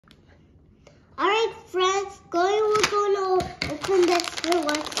friends, we're gonna open this for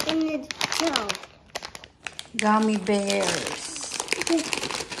what's in the jar. Gummy bears. Yay!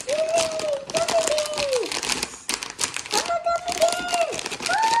 Gummy bears! Come on, gummy bears!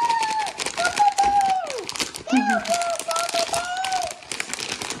 Ah, gummy bears!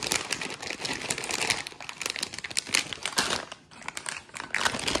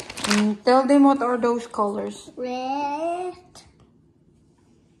 Gummy bears! Tell them what are those colors. Red.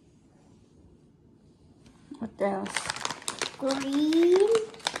 What else? Green.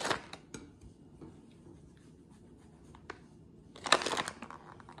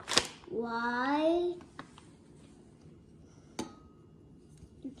 White.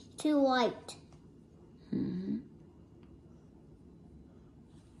 Two white.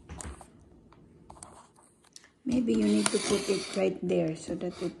 Maybe you need to put it right there so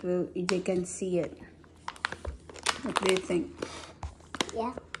that they can see it. What do you think?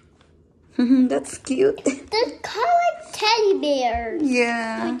 Yeah. That's cute. They're colored teddy bears.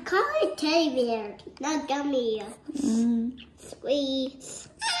 Yeah. They're colored teddy bears, not gummy. Squeeze.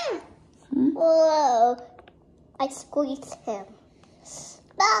 Whoa. I squeezed him.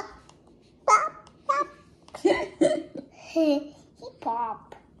 Stop. Stop. Stop. He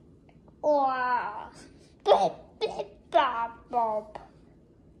popped. Wow. Beep, beep, bop, bop.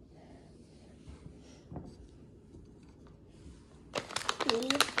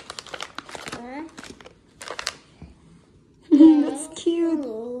 That's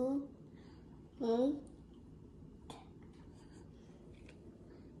cute.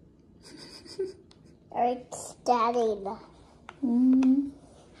 It's daddy.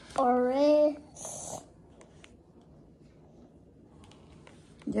 Orange.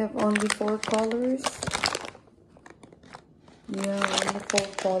 You have only 4 colors? Yeah, only 4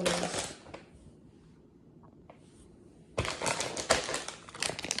 colors.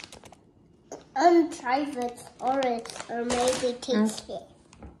 Try if it's orange or maybe taste it.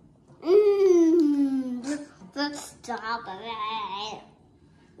 Let's stop it.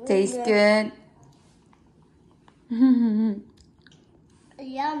 Tastes good.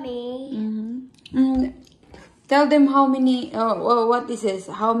 Yummy. Tell them how many, what is this?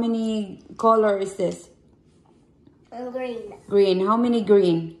 How many color is this? Green. Green. How many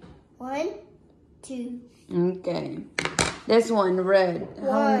green? 1, 2. Okay. This one, red.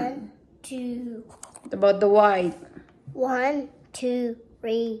 1, 2. What about the white? 1, 2,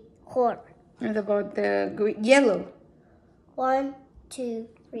 3, 4. What about the yellow? 1, 2,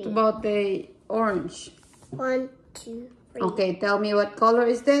 3. What about the orange? 1, 2, 3. Okay, tell me what color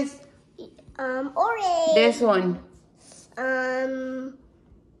is this? Orange. This one.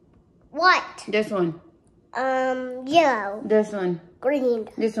 White. This one. Yellow. This one. Green.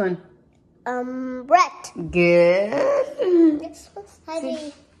 This one. Red. Good. This was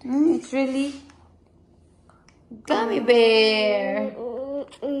heavy. It's really gummy bear.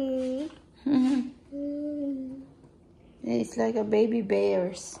 It's like a baby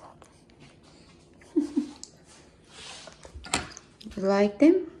bears. You like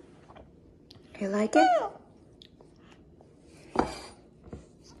them? You like it?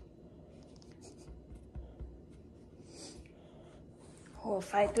 Oh,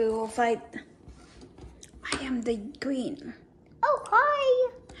 fight, we will fight. I am the green. Oh, hi.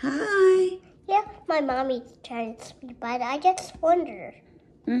 Hi. Yeah, my mommy's trying to speak, but I just wonder.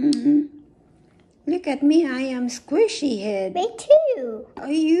 Look at me, I am squishy head. Me too.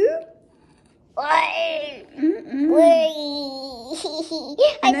 Are you? Wait.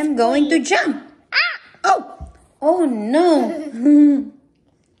 And I'm going to jump. Oh! Oh no!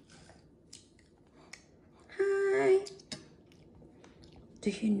 Hi. Do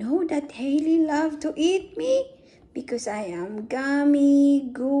you know that Hailey loves to eat me? Because I am gummy,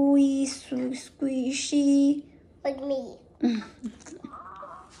 gooey, squishy. Like me.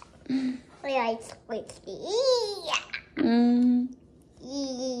 I squishy.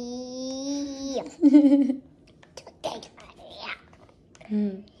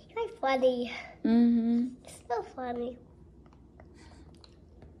 You're funny. It's so funny.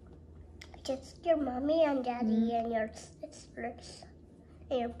 Just your mommy and daddy and your sisters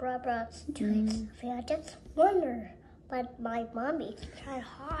and your brothers doing something. I just wonder, but my mommy's trying to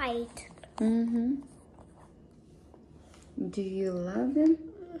hide. Do you love them?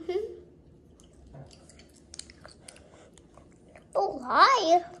 Oh,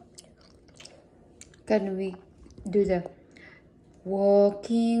 hi. Can we do the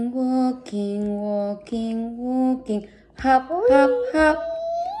walking, walking, walking, walking, hop, hop, hop,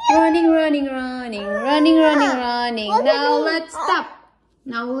 running, running, running, running, running, running. Now let's stop.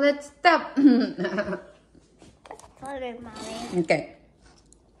 Now let's stop. Sorry, mommy. Okay.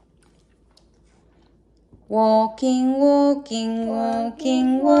 Walking, walking,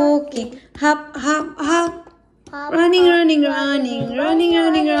 walking, walking. Hop, hop, hop. Running, running, running, running,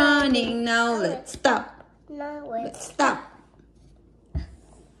 running, running. Now let's stop. Now Let's stop.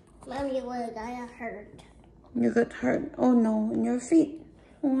 Mommy, what I hurt? You got hurt. Oh no, in your feet.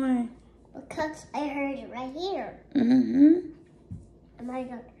 Why? Because I hurt it right here. Mm-hmm. And I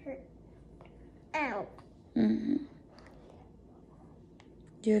got hurt. Ow. Mm-hmm.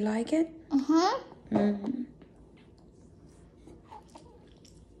 Do you like it? Uh-huh. Mm-hmm.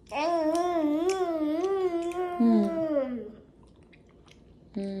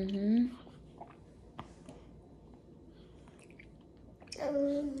 Mm-hmm.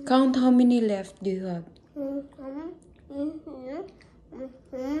 Count how many left do you have?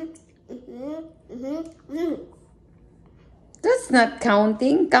 That's not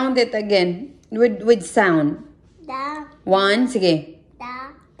counting. Count it again with sound. Da, One, sige.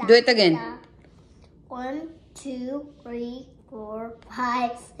 da, Do it again. da. 1, 2, 3, 4,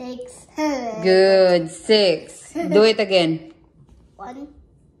 5, 6, 7. Good. 6. Do it again. 1.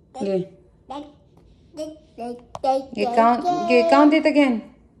 Okay. You You count it again.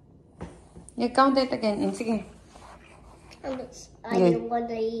 You count it again. And sige. I don't want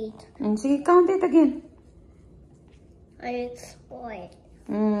to eat. And sige, count it again. I exploit.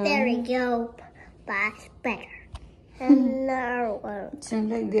 Mm. There we go. That's better. Another one.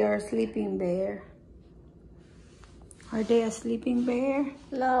 Seems like they are a sleeping bear. Are they a sleeping bear?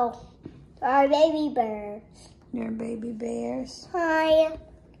 No. Our baby bears. They're baby bears. Hi.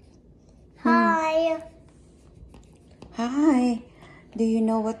 Hi. Hi. Do you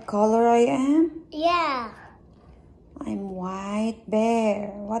know what color I am? Yeah. I'm white bear.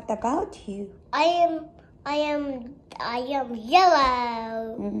 What about you? I am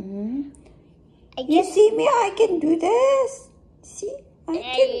yellow. Mm-hmm. I You just, see me? I can do this. See? I can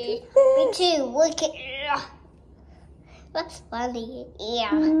do me this. too. Look at. That's funny.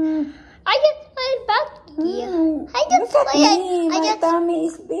 Yeah. Mm. I just played back. Yeah. I just Look at played. me. I My just. tummy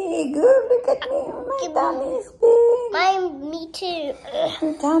is big. Oh, look at me. My Give tummy me- is big. Me too.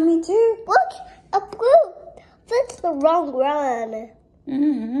 Your tummy too? Look, a blue. That's the wrong one.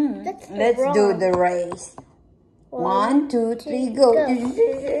 Mm-hmm. That's Let's do wrong. the race. 1, 2, 3, two, go. go.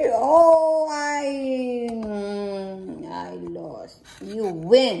 Oh, I lost. You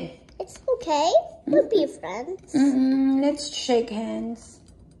win. It's okay. We'll be friends. Let's shake hands.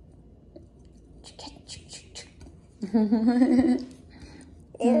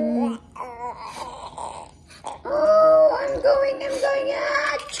 Oh, I'm going.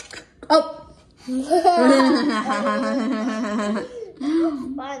 Oh.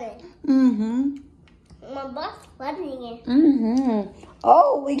 Funny. My boss funny.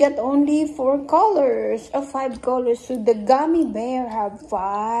 Oh, we got only 4 colors. 5 colors. So the gummy bear have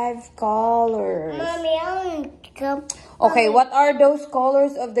 5 colors. Mommy, I want to go. Okay, what are those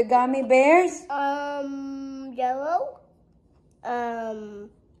colors of the gummy bears? Yellow.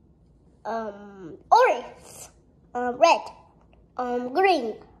 Orange. Red.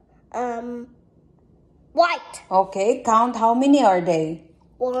 Green. White. Okay, count how many are they?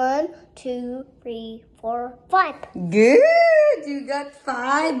 1, 2, 3, 4, 5. Good! You got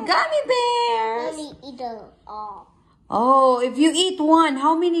 5 gummy bears! Mommy, eat them all. Oh, if you eat one,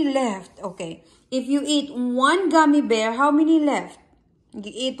 how many left? Okay. If you eat 1 gummy bear, how many left? You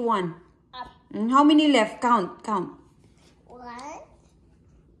eat 1. How many left? Count. 1,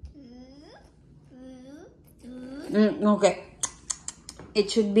 2, 3. Okay. It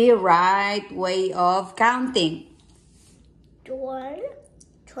should be a right way of counting. 1,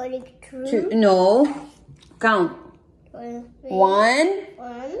 22. No. Count. 23. 1.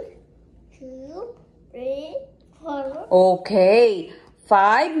 1, 2, 3, 4. Okay.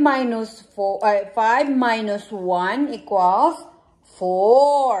 5 minus 1 equals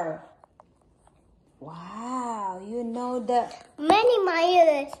 4. Wow, you know that. Many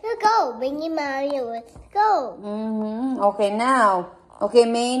miles to go. Many miles to go. Okay, now. Okay,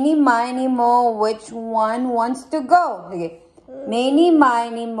 many, miny, mo. Which one wants to go? Okay. Many,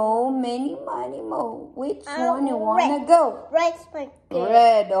 miny, mo. Many, miny, mo. Which one you want to go? Red's my good.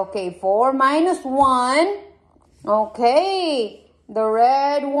 Red. Okay, 4 minus 1. Okay. The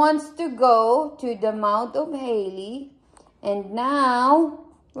red wants to go to the mouth of Hailey. And now,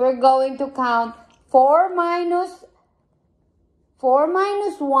 we're going to count 4 minus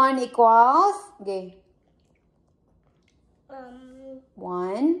 1 equals, okay,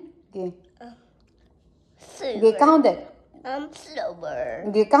 1, okay, okay, count it, Slower.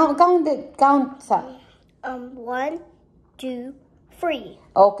 okay, count it, sa, 1, 2, 3.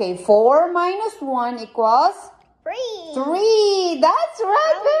 okay, 4 minus 1 equals 3. 3, that's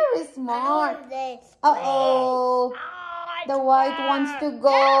right, very very smart. This Uh-oh. The white wants to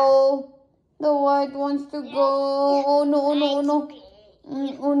go. The white wants to go. Oh, no, oh, no, oh, no.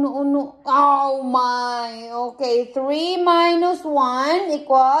 Oh, no, oh, no. Oh, my. Okay, 3 minus 1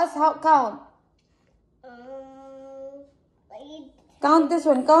 equals, how, count? Count this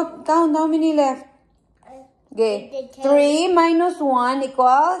one. Count how many left? Okay. 3 minus 1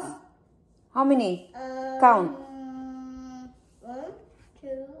 equals, how many? Count. 1,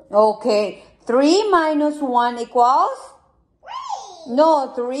 2. Okay. 3 minus 1 equals?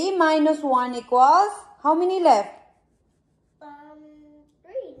 No, 3 minus 1 equals? How many left?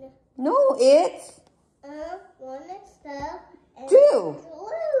 3. No, it's? 1 extra. 2.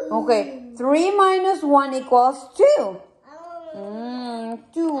 Okay. 3 minus 1 equals 2.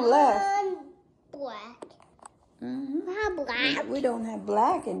 2 left. Black. Black. We don't have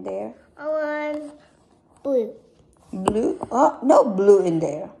black in there. I want blue. Blue? Oh, no blue in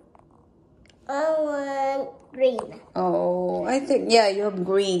there. I want green. Oh, I think, yeah, you have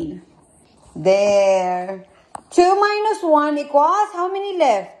green. There. 2 minus 1 equals, how many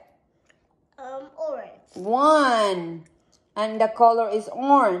left? Orange. 1. And the color is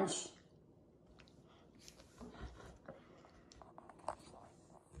orange.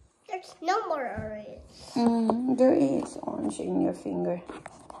 There's no more orange. There is orange in your finger.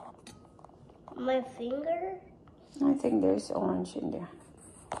 My finger? I think there's orange in there.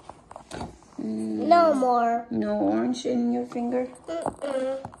 No more. No orange in your finger?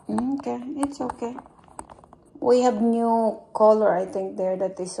 Okay, it's okay. We have new color, I think, there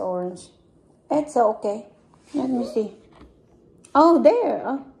that is orange. It's okay. Let me see. Oh,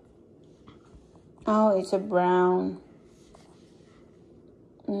 there. Oh, it's a brown.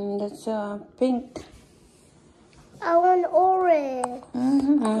 That's pink. I want orange.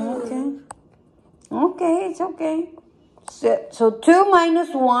 Okay. Okay, it's okay. So 2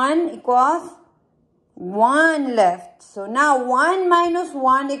 minus 1 equals 1 left. So now 1 minus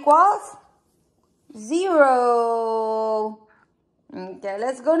 1 equals 0. Okay,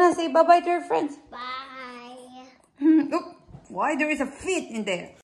 let's go now say bye-bye to your friends. Bye. Why there is a feet in there?